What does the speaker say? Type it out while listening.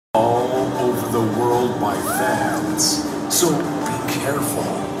So be careful,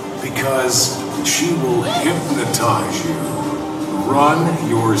 because she will hypnotize you, run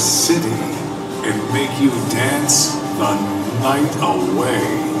your city, and make you dance the night away.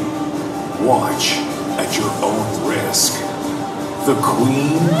 Watch at your own risk. The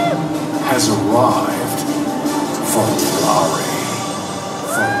Queen has arrived from Farahri.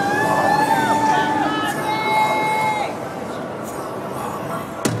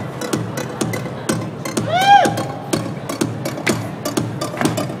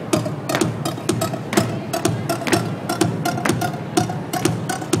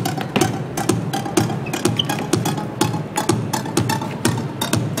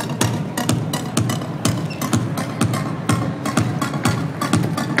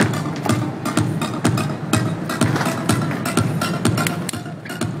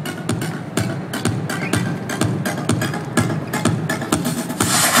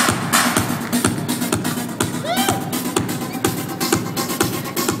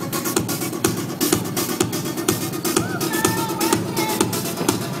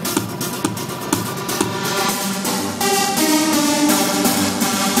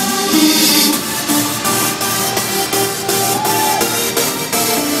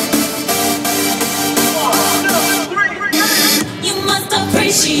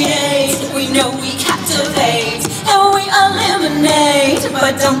 We know we captivate, and we eliminate,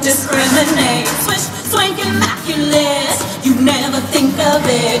 but don't discriminate. Swish, swank, immaculate, you never think of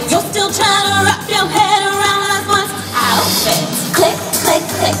it. You're still trying to wrap your head around last month's outfit. Click, click,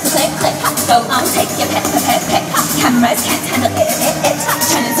 click, click, click, go on, take your pick, pick, pick. Cameras can't handle it,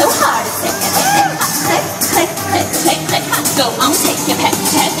 shining so hard it's it. Click, click, click, click, click, go on, take your pick,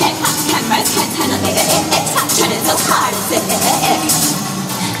 pick, pick. Cameras can't handle it, shining so hard it's it.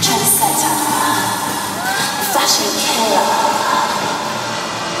 Fashion killer,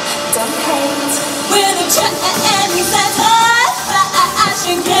 don't hate. We're the trendsetters,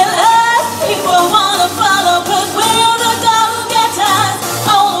 fashion killers. People wanna follow 'cause we're the go-getters.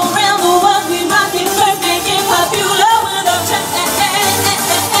 All around the world we rock it first, make it popular. We're the trendsetters,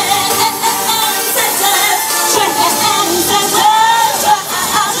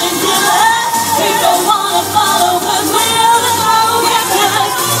 fashion killers. People wanna follow 'cause we're the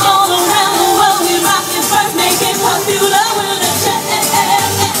go-getters. All around the world we rock it first, make it popular. We're the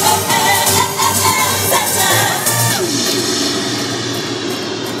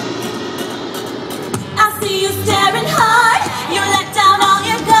I see you staring hard. You let down all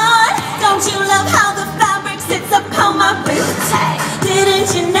your guard. Don't you love how the fabric sits upon my booty?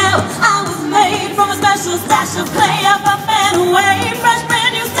 Didn't you know I was made from a special stash of clay up and away? Fresh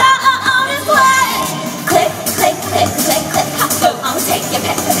brand new style on its way. Click, click, click, click, click. Go on, take your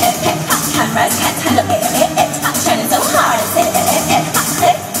pick, pick, pick. Cameras can't handle it. Shining so hard it's it.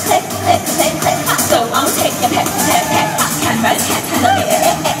 Click, click, click, click, click. Go on, take your pick, pick, pick. Cameras can't handle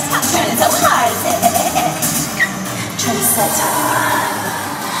it. Shining so hard it's it. Trendsetter,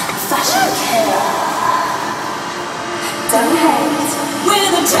 fashion killer, don't hate.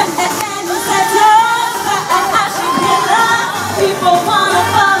 We're the trend.